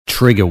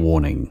Trigger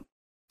warning.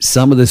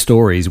 Some of the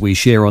stories we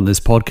share on this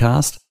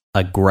podcast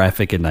are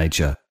graphic in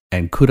nature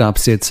and could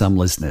upset some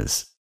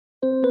listeners.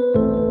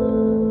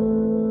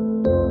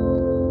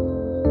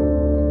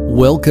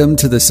 Welcome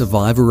to the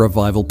Survivor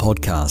Revival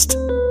podcast.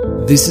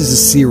 This is a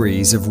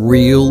series of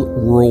real,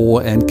 raw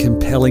and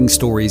compelling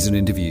stories and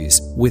interviews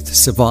with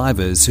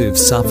survivors who have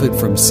suffered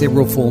from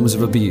several forms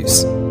of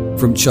abuse,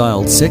 from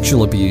child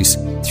sexual abuse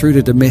through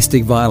to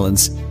domestic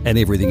violence and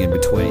everything in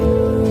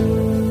between.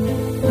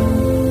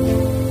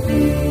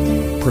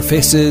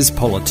 Professors,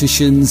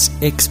 politicians,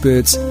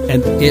 experts,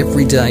 and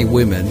everyday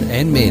women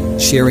and men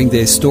sharing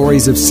their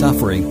stories of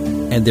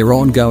suffering and their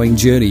ongoing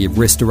journey of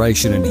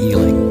restoration and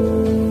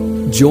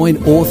healing.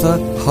 Join author,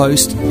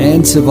 host,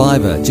 and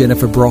survivor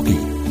Jennifer Brockie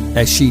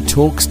as she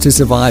talks to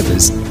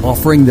survivors,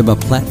 offering them a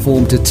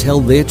platform to tell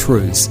their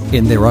truths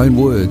in their own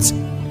words,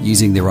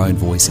 using their own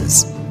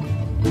voices.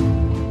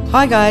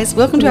 Hi guys,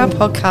 welcome to our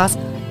podcast.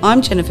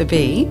 I'm Jennifer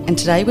B, and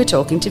today we're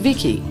talking to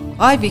Vicky.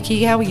 Hi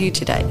Vicky, how are you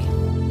today?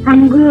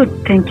 I'm good,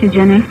 thank you,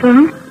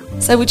 Jennifer.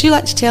 So would you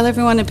like to tell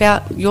everyone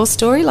about your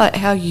story, like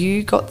how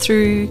you got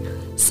through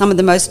some of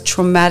the most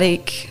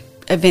traumatic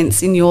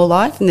events in your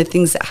life and the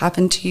things that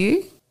happened to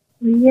you?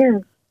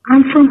 Yes,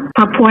 I'm from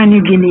Papua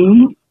New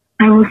Guinea.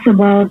 I was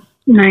about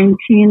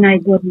 19. I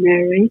got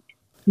married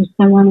to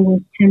someone who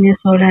was 10 years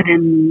older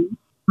than me.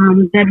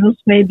 That was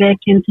way back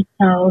in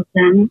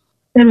 2000.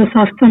 That was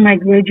after my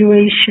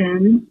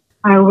graduation.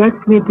 I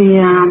worked with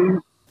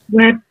the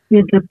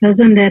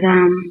person that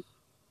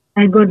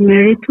I got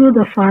married to,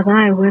 the father.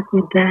 I worked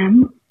with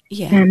them.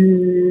 Yeah.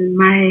 And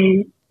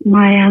my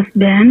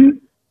husband,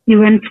 he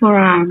went for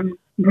on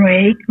his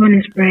break,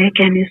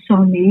 and he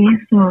saw me.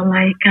 So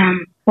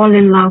fall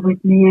in love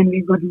with me, and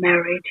we got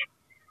married.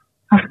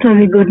 After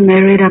we got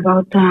married,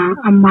 about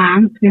a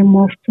month, we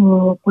moved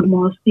to Port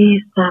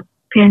Moresby, the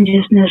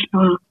PNG's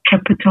National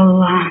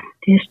Capital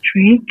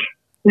District.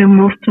 We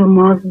moved to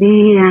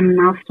Moresby, and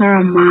after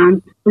a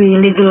month, we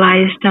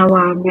legalized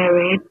our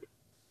marriage,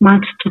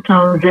 March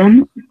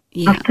 2000.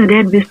 Yeah. After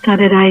that,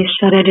 I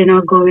started,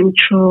 going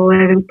through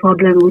having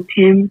problem with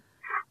him.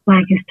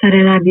 Like, he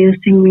started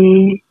abusing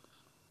me.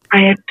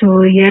 He had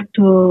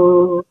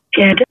to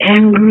get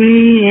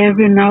angry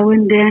every now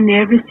and then.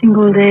 Every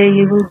single day,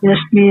 he will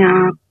mess me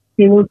up.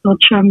 He will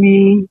torture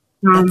me.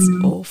 That's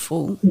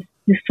awful.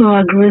 He's so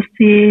aggressive.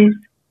 He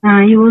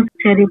was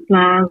 30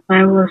 plus.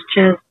 I was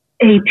just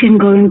 18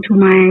 going to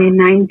my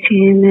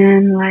 19,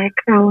 and I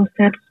was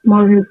that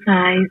small in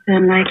size,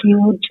 and he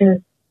would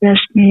just mess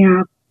me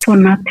up for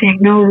nothing,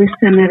 no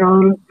reason at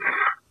all.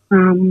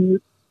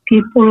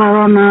 People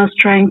around us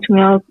trying to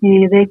help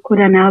me, they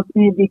couldn't help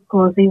me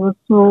because he was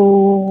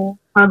so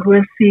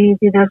aggressive.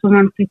 He doesn't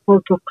want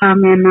people to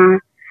come and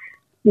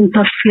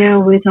interfere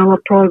with our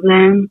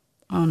problem.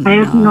 Oh, no. I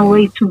have no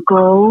way to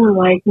go.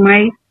 Like,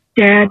 my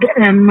dad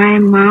and my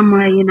mom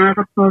are in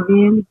other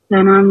province,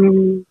 and I'm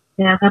in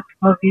the other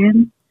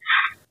province.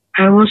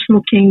 I was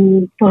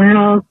looking for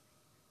help.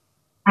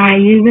 I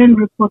even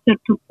reported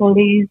to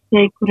police.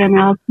 They couldn't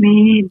help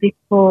me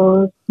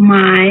because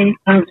my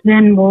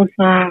husband was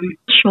a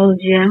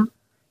soldier,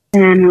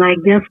 and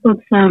they've got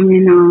some,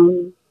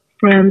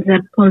 friends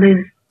at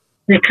police.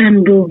 They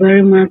can't do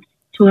very much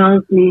to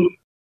help me.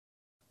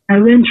 I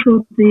went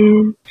through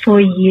this for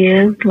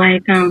years.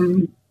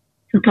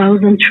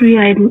 2003,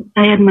 I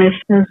had my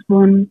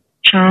firstborn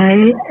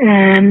child,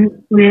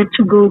 and we had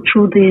to go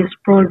through this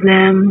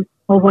problem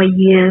over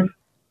years.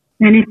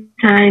 Many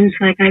times,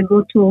 I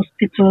go to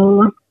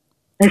hospital,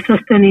 I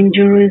sustain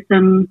injuries,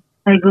 and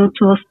I go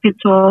to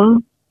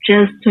hospital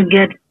just to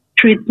get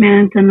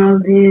treatment and all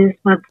this,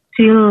 but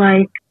still,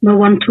 no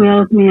one to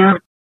help me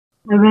out.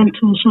 I went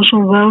to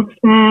social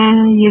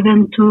welfare,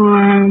 even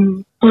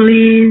to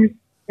police,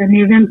 and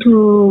even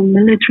to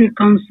military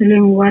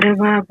counseling,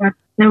 whatever, but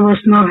there was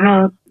no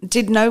help.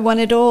 Did no one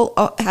at all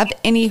have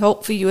any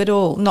help for you at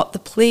all? Not the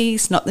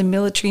police, not the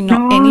military,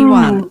 not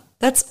anyone?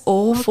 That's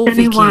awful,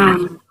 Vicky.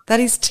 That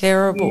is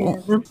terrible.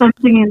 Yeah, there's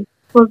something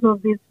because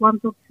of this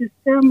one-top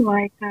system,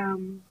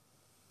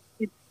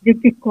 it's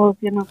difficult,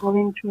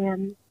 going through.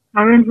 And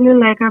currently,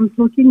 I'm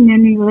talking,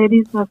 many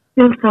ladies are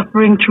still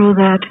suffering through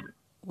that.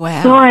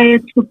 Wow. So I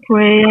had to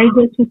pray. I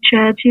go to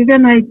church.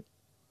 Even I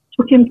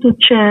took him to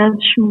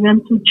church. We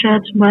went to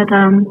church, but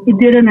it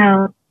didn't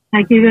help.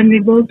 Even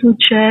we go to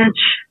church,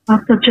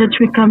 after church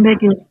we come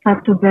back, he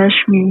start to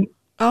bash me.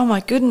 Oh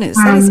my goodness,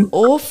 that is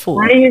awful.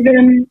 I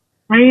even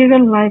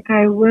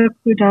I work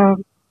with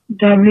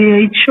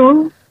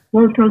WHO,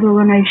 World Health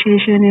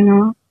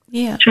Organization,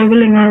 Yeah.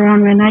 traveling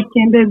around. When I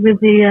came back with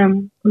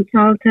the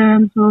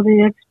consultants or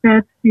the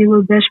experts, they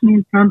will bash me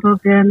in front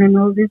of them and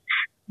all this.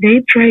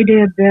 They tried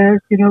their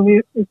best,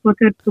 we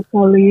reported to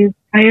police.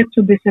 I had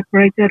to be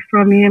separated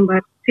from him,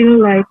 but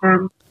still,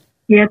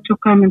 he had to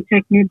come and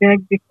take me back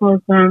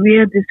because we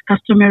had this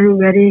customary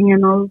wedding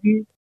and all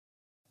this.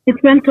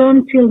 It went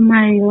on till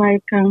my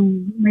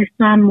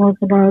son was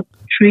about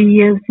 3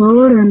 years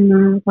old, and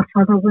the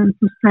father went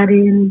to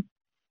study in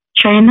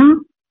China.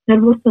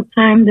 That was the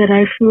time that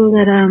I feel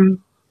that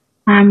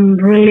I'm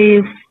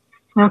really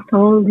after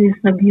all this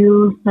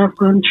abuse I've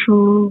gone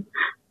through,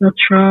 the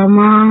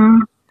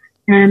trauma,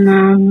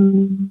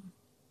 and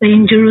the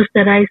injuries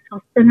that I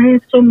sustained. I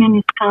had so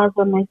many scars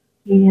on my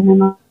skin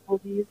and all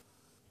this.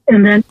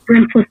 And then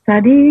went for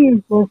study.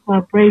 It was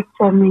a break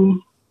for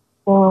me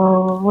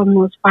for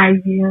almost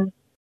 5 years.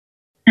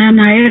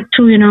 And I had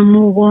to,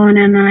 move on,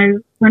 and I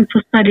went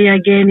to study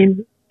again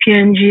in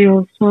PNG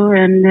also.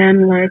 And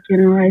then, I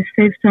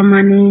saved some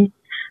money.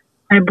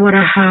 I bought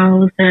a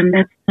house, and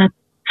that's that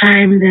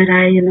time that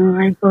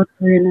I got,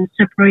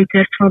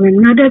 separated from him.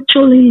 Not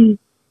actually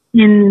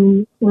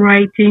in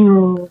writing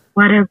or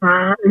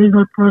whatever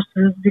legal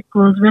process,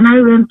 because when I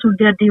went to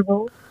get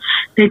divorced,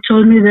 they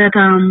told me that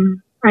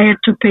I had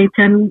to pay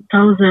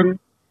 10,000,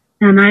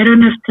 and I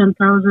don't have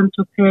 10,000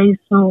 to pay,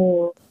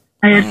 so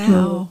I had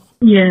to.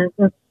 Yeah,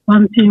 that's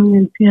one thing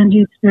in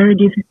PNG. It's very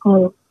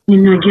difficult,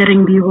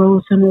 getting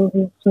divorced and all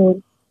this.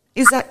 So,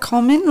 is that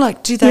common?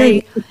 Like,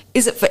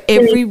 is it for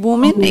every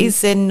woman?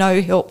 Is there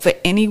no help for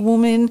any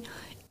woman?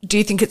 Do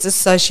you think it's a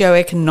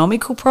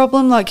socio-economical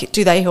problem? Like,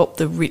 do they help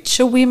the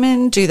richer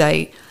women?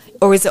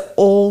 Or is it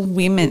all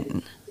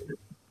women?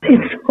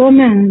 It's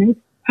common.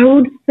 I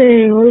would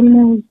say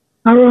almost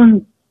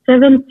around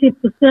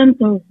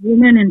 70% of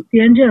women in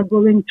PNG are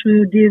going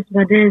through this,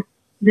 but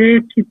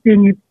they're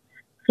keeping it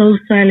so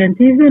silent.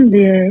 Even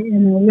the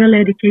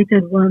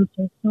well-educated ones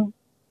also.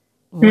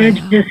 They're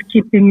just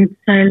keeping it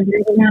silent.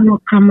 They don't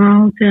want to come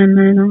out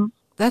and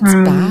That's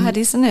bad,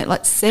 isn't it?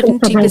 Like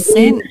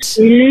 70%.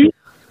 Really?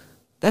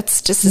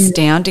 That's just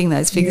astounding,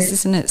 those figures,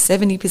 isn't it?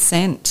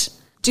 70%.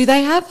 Do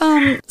they have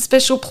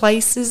special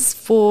places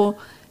for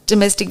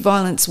domestic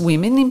violence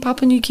women in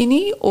Papua New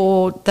Guinea,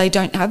 or they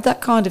don't have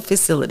that kind of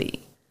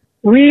facility?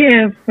 We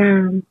have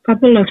a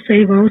couple of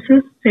safe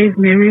houses, safe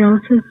Mary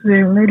houses,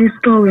 where ladies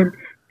go and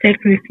take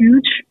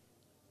refuge.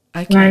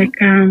 Okay. Like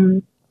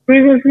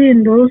previously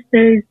in those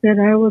days that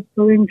I was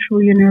going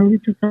through, early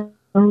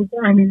 2000,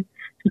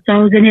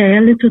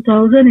 early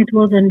 2000, it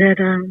wasn't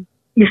that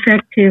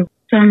effective.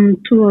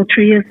 Some 2 or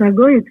 3 years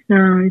ago, it's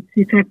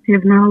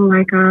effective now.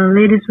 Like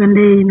ladies, when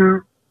they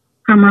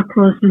come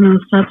across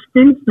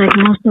substance, like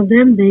most of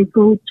them, they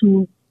go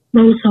to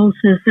those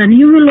houses, and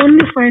you will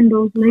only find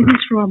those ladies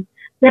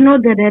they're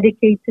not the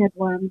dedicated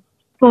ones.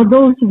 For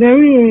those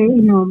very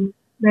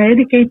the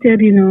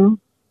educated,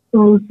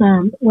 those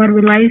what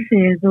will I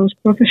say, those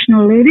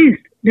professional ladies,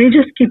 they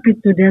just keep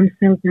it to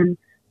themselves, and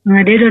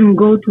they don't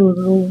go to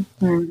those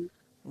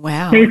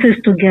places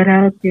to get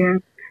out there.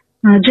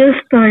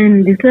 Just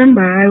in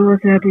December, I was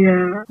at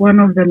one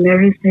of the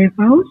Mary Safe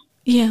House.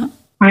 Yeah.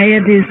 I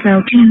had this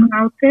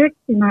outtake.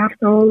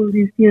 After all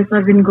these years,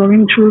 I've been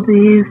going through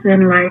this,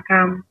 and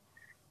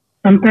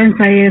sometimes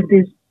I have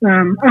this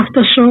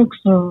aftershocks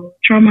or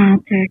trauma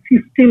attacks.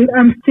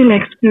 I'm still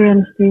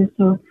experiencing this.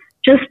 So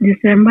just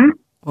December.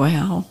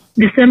 Wow.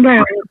 December, I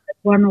was at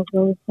one of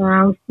those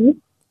houses,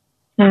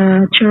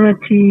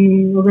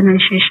 charity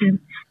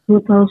organization,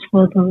 built house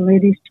for the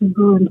ladies to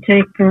go and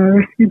take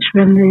refuge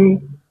when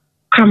they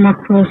come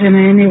across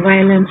any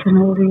violence and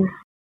all this.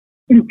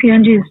 In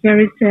PNG, it's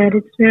very sad.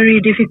 It's very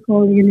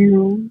difficult,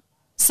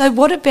 So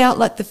what about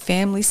like the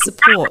family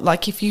support?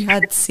 Like if you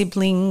had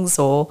siblings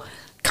or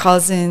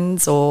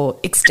cousins or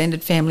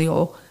extended family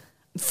or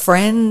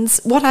friends,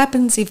 what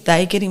happens if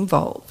they get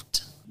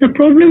involved? The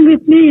problem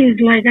with me is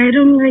I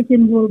don't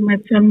involve my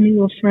family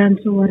or friends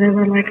or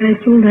whatever. I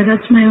feel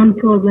that's my own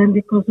problem,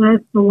 because I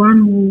was the one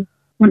who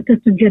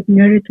wanted to get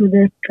married to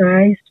that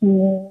guy.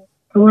 So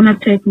I want to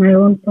take my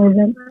own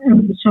problem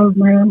and solve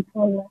my own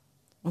problem.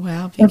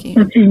 Wow, Vicky.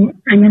 That's the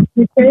thing.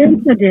 The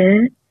parents are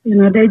there.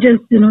 They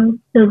just,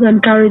 just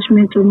encourage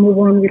me to move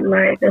on with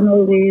life and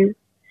all this.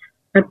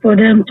 But for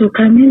them to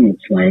come in,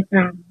 it's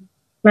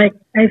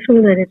I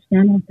feel that it's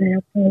none of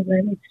their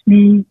problem. It's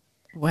me.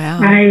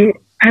 Wow.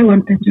 I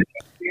wanted to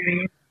get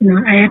married.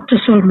 I had to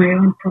solve my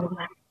own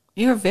problem.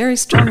 You're a very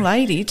strong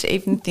lady to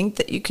even think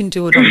that you can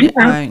do it on your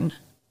own.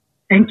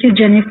 Thank you,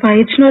 Jennifer.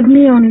 It's not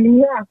me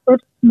only. I've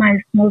got my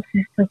small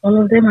sisters.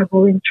 All of them are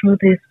going through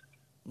this.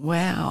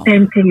 Wow.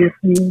 Same thing as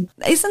me.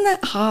 Isn't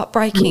that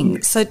heartbreaking?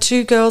 Mm. So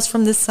 2 girls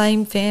from the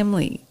same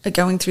family are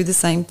going through the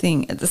same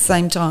thing at the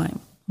same time.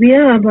 We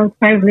are about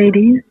 5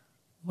 ladies.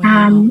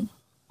 Wow.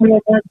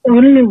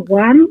 Only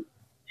one,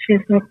 she's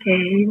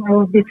okay,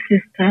 our big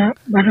sister.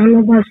 But all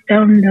of us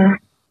down there,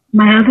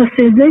 my other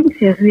siblings,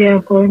 yes, we are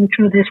going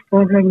through this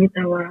problem with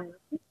our...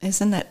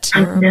 Isn't that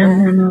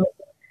terrible?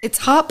 It's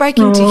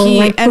heartbreaking to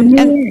hear.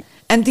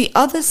 And the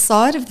other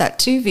side of that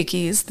too,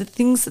 Vicky, is the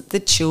things that the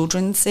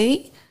children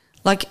see.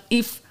 Like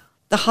if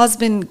the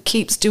husband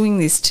keeps doing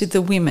this to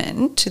the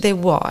women, to their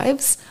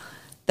wives,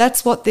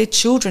 that's what their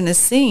children are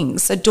seeing.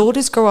 So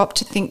daughters grow up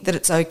to think that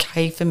it's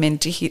okay for men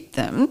to hit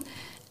them,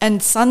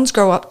 and sons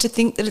grow up to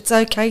think that it's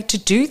okay to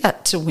do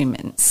that to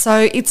women.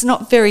 So it's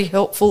not very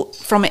helpful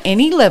from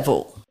any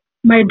level.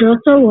 My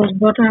daughter was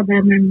brought up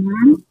by my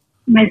mom.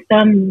 My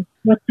son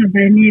was brought up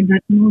by me,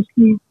 but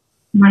mostly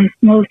my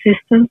small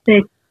sisters,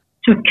 they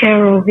took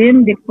care of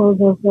him because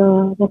of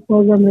the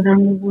problem that I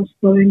was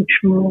going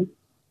through.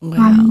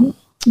 Wow.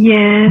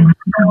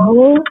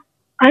 So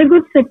I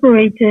got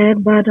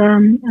separated, but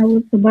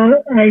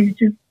I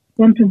just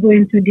want to go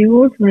into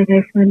divorce. Like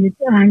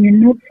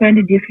not find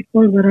it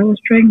difficult, but I was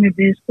trying my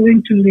best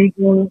going to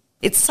legal.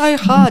 It's so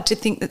hard to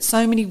think that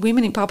so many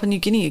women in Papua New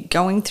Guinea are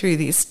going through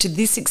this to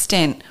this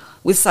extent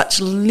with such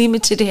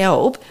limited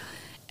help,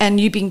 and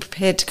you being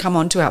prepared to come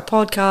onto our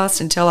podcast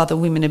and tell other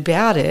women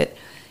about it.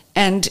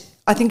 And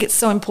I think it's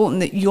so important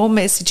that your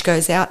message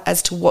goes out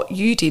as to what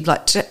you did,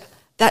 like to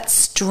that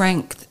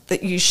strength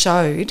that you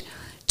showed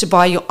to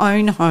buy your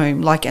own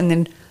home, and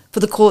then for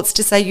the courts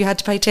to say you had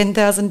to pay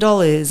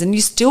 $10,000 and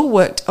you still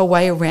worked a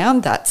way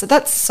around that. So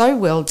that's so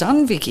well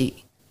done,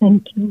 Vicky.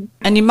 Thank you.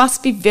 And you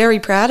must be very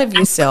proud of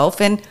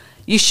yourself, and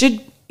you should,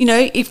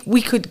 if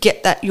we could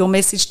get your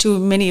message to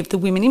many of the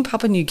women in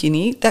Papua New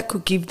Guinea, that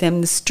could give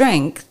them the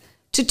strength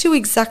to do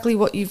exactly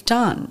what you've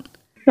done.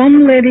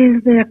 Some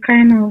ladies, they're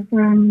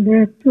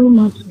they're too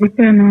much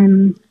dependent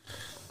on,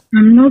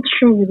 I'm not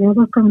sure with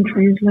other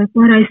countries, like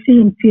what I see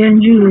in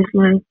PNG is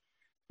like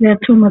they're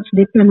too much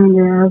dependent on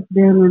their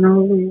husband and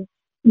all this.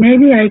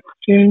 Maybe I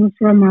came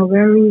from a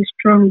very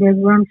strong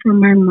background from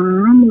my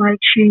mom, like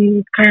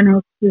she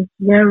is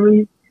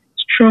very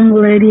strong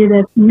lady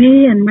that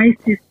me and my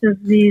sisters,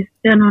 we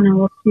stand on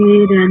our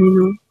feet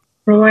and,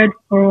 provide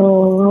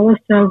for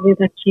ourselves with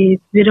the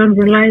kids. We don't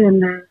rely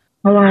on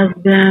our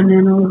husband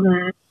and all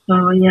that.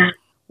 So, yeah.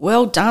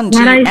 Well done to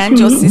you and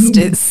your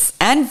sisters.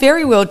 And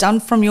very well done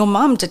from your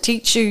mum to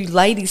teach you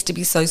ladies to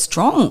be so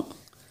strong.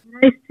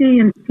 I see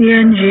in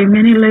PNG,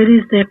 many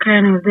ladies, they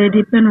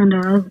depend on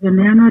their husband.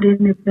 They're not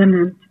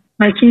independent.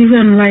 Like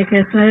even, as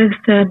I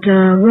said,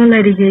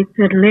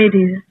 well-educated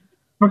ladies,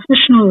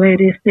 professional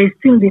ladies, they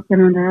still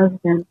depend on their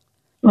husband.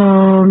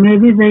 Or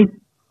maybe they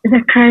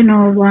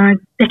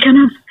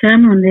cannot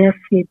stand on their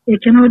feet. They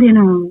cannot,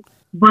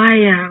 buy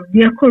a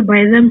vehicle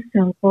by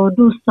themselves or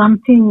do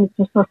something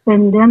to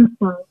sustain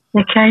themselves.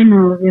 They depend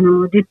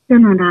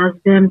on the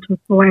husband to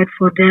provide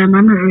for them.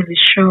 I'm not really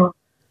sure.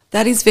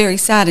 That is very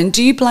sad. And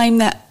do you blame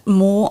that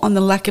more on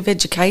the lack of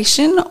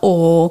education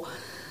or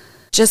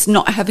just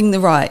not having the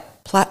right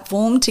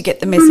platform to get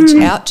the message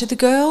out to the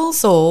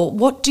girls? Or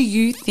what do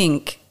you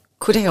think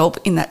could help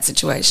in that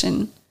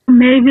situation?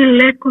 Maybe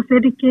lack of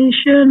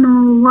education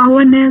or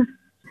awareness.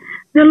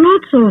 There are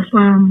lots of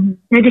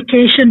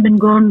education been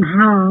going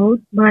out,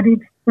 but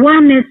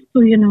one is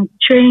to,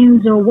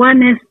 change, or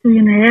one is to,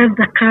 have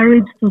the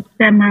courage to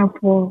stand up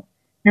for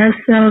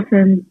themselves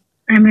and,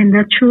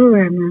 the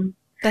children.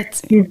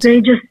 That's it. If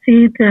they just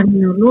sit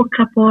and look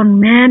upon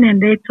men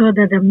and they thought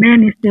that the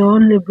man is the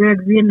only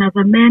breadwinner,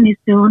 the man is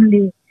the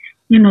only,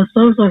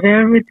 source of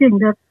everything,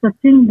 that's the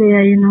thing they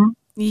are,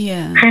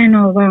 yeah,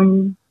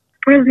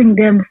 praising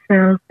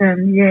themselves.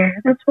 And,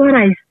 that's what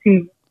I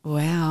see.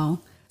 Wow.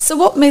 So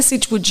what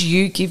message would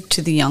you give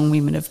to the young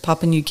women of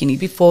Papua New Guinea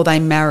before they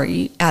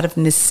marry out of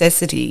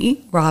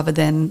necessity rather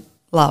than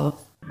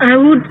love? I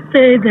would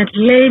say that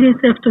ladies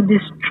have to be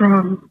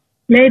strong.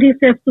 Ladies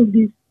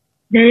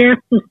they have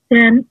to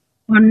stand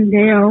on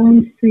their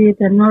own feet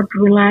and not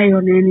rely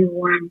on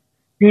anyone.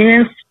 They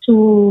have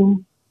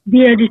to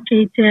be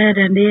educated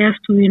and they have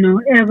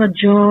to, have a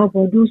job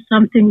or do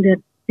something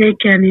that they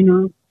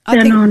can,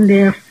 stand on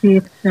their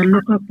feet and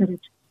look after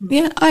it.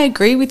 Yeah, I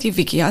agree with you,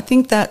 Vicky. I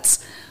think that's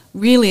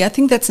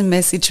a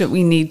message that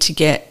we need to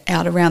get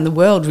out around the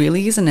world,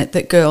 really, isn't it?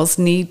 That girls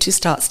need to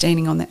start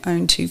standing on their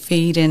own 2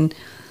 feet and,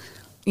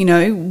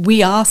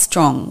 we are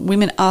strong.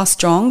 Women are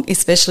strong,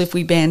 especially if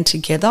we band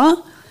together.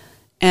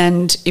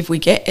 And if we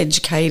get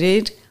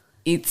educated,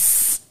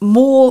 it's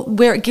more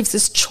where it gives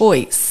us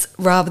choice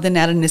rather than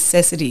out of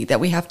necessity that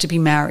we have to be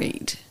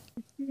married.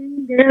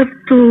 They have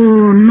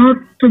to not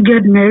to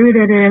get married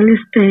at an early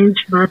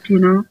stage, but,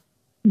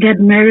 get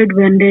married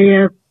when they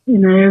have,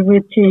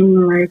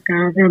 everything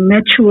they're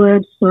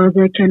matured so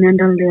they can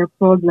handle their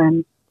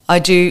problems. I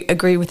do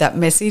agree with that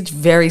message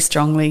very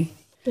strongly.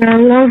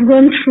 Well, I've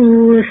gone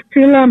through,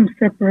 still I'm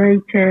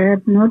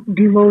separated, not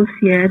divorced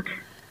yet.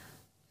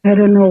 I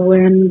don't know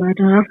when,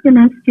 but I've been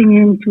asking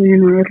him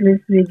to, at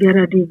least we get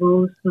a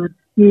divorce, but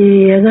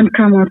he hasn't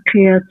come out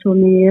clear to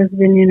me. He has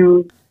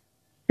been,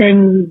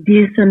 saying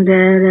this and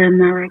that,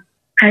 and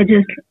I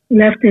just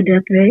left it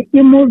that way.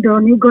 He moved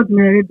on, he got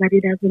married, but he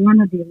doesn't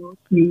want to divorce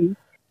me.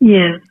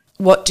 Yes.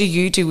 What do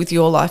you do with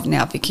your life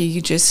now, Vicky?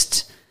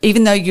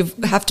 Even though you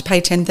have to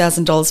pay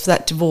 $10,000 for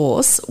that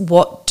divorce,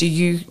 what do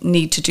you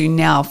need to do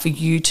now for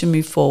you to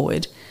move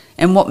forward?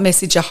 And what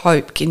message of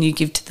hope can you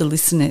give to the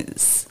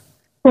listeners?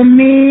 For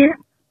me,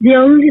 the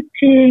only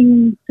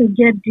thing to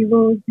get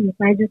divorced is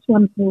I just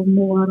want to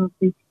move out of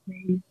this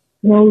place,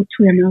 go to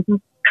another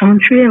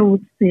country, I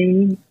would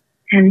say,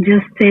 and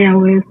just stay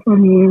away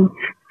from him,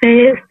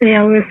 stay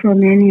away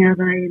from any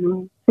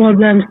other,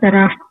 problems that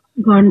I've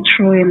gone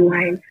through in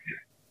life.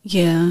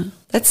 Yeah,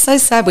 that's so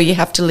sad where you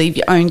have to leave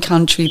your own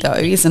country though,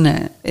 isn't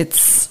it?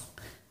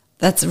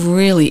 That's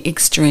really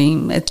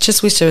extreme. I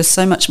just wish there was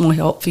so much more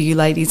help for you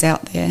ladies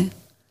out there.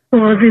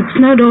 Because it's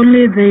not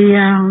only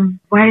the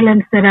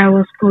violence that I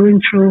was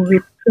going through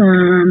with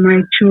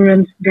my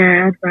children's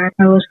dad, but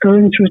I was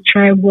going through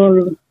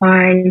tribal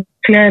by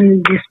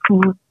clan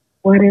dispute.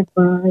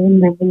 whatever in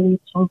the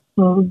village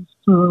also.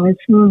 So I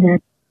feel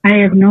that I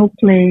have no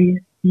place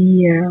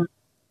here.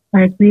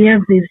 Like we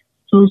have this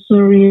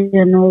sorcery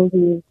and all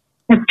this.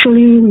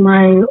 Actually,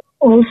 my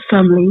whole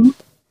family,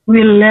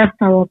 we left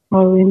our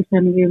province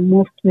and we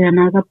moved to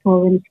another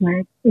province.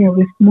 Like, yeah,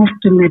 we moved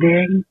to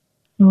Medellin.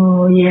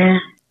 So, yeah.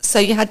 So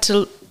you had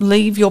to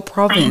leave your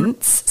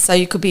province so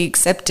you could be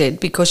accepted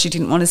because you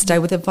didn't want to stay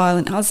with a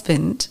violent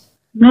husband?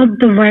 Not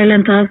the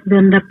violent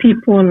husband, the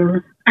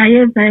people.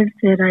 As I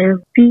said, I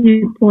have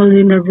people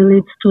in the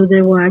village too,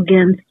 they were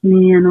against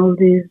me and all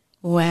this.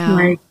 Wow.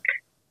 Like,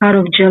 out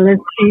of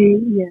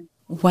jealousy, yeah.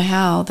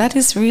 Wow, that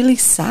is really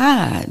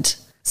sad.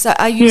 So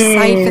are you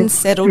safe and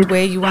settled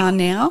where you are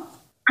now?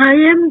 I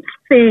am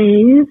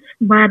safe,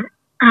 but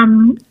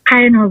I'm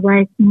kind of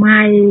like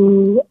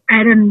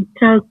I don't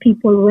tell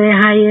people where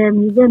I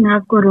am. Even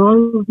I've got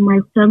all of my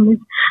family,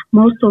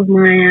 most of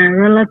my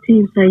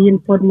relatives are in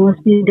Port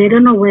Moresby. They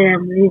don't know where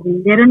I'm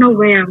living. They don't know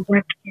where I'm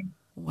working.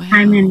 Wow.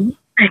 I mean,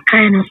 I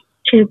kind of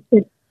keep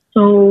it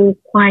so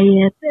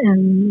quiet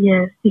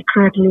and,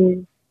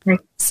 secretly.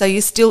 So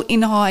you're still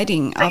in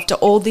hiding. After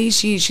all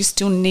these years, you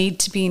still need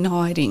to be in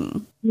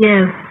hiding.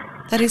 Yes.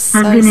 That is so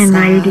I've been in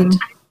hiding.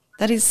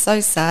 That is so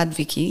sad,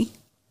 Vicky.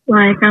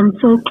 Like, I'm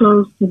so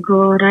close to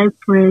God. I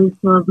pray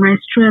God. My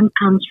strength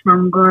comes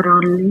from God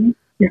only.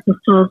 It's the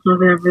source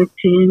of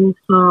everything.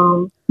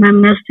 So my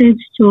message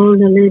to all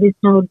the ladies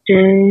out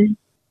there,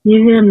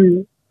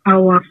 even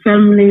our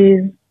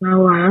families,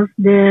 our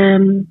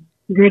husbands,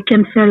 they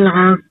can fail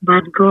us,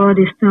 but God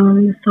is still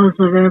the source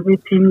of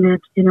everything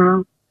that,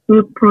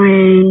 we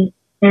pray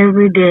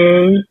every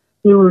day.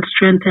 He will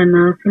strengthen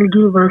us. He'll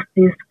give us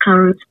this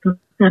courage to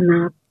stand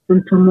up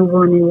and to move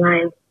on in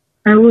life.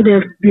 I would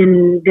have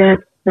been dead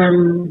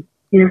some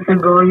years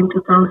ago in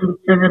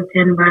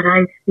 2017, but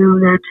I feel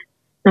that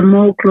the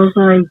more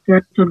closer I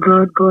get to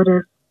God, God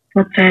has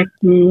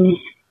protected me,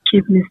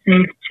 keep me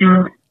safe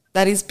too.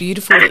 That is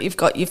beautiful that you've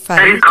got your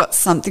faith, you've got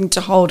something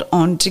to hold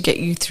on to get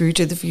you through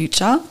to the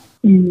future.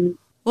 Mm.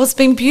 Well, it's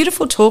been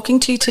beautiful talking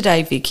to you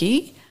today,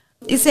 Vicky.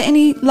 Is there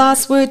any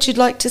last words you'd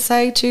like to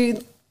say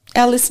to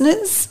our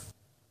listeners?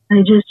 I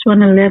just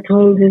want to let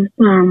all these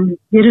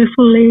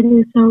beautiful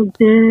ladies out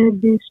there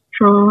be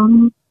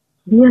strong,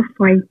 be a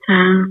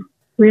fighter.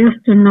 We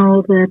have to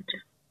know that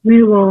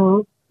we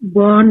were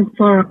born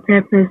for a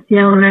purpose,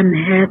 young and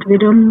head. We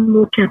don't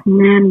look at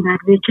men,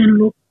 but we can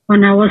look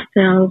on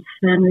ourselves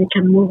and we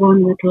can move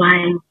on with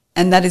life.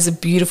 And that is a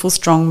beautiful,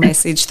 strong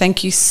message.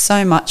 Thank you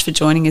so much for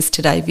joining us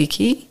today,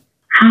 Vicky.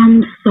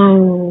 I'm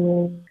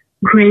so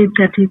great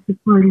that you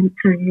people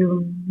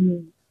interview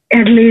me.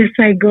 At least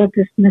I got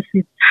this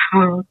message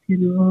out,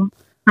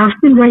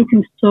 I've been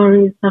writing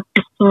stories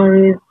after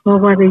stories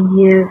over the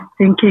years,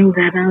 thinking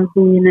that I'll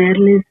be at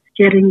least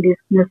getting this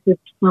message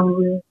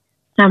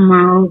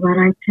somehow. But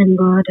I thank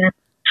God that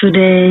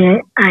today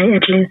I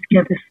at least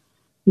get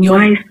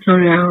my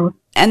story out.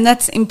 And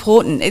that's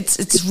important.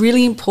 It's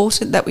really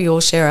important that we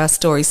all share our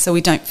stories so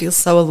we don't feel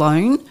so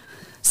alone.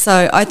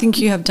 So I think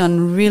you have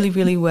done really,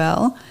 really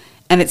well.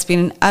 And it's been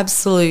an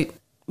absolute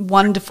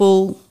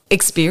wonderful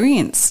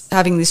experience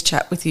having this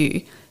chat with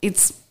you.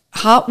 It's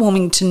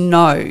heartwarming to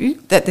know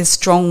that there's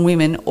strong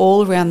women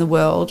all around the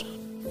world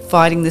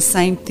fighting the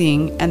same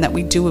thing and that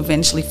we do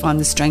eventually find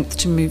the strength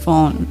to move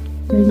on.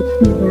 Thank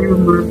you very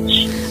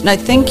much. No,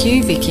 thank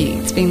you, Vicky.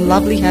 It's been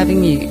lovely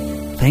having you.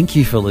 Thank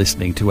you for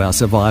listening to our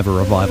Survivor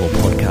Revival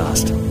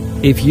podcast.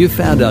 If you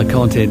found our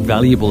content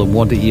valuable and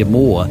want to hear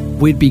more,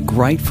 we'd be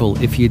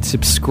grateful if you'd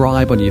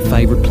subscribe on your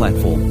favourite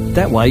platform.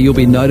 That way you'll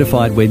be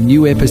notified when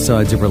new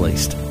episodes are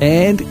released.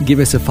 And give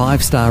us a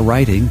 5-star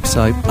rating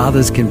so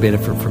others can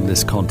benefit from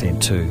this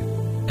content too.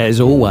 As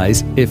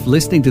always, if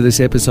listening to this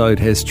episode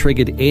has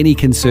triggered any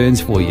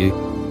concerns for you,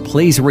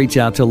 please reach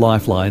out to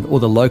Lifeline or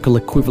the local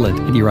equivalent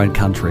in your own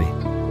country.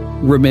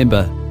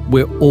 Remember,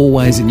 we're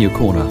always in your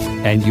corner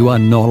and you are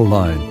not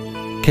alone.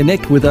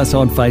 Connect with us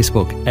on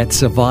Facebook at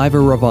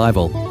Survivor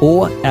Revival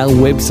or our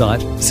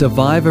website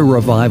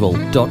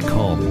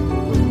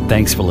survivorrevival.com.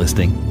 Thanks for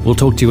listening. We'll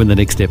talk to you in the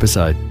next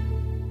episode.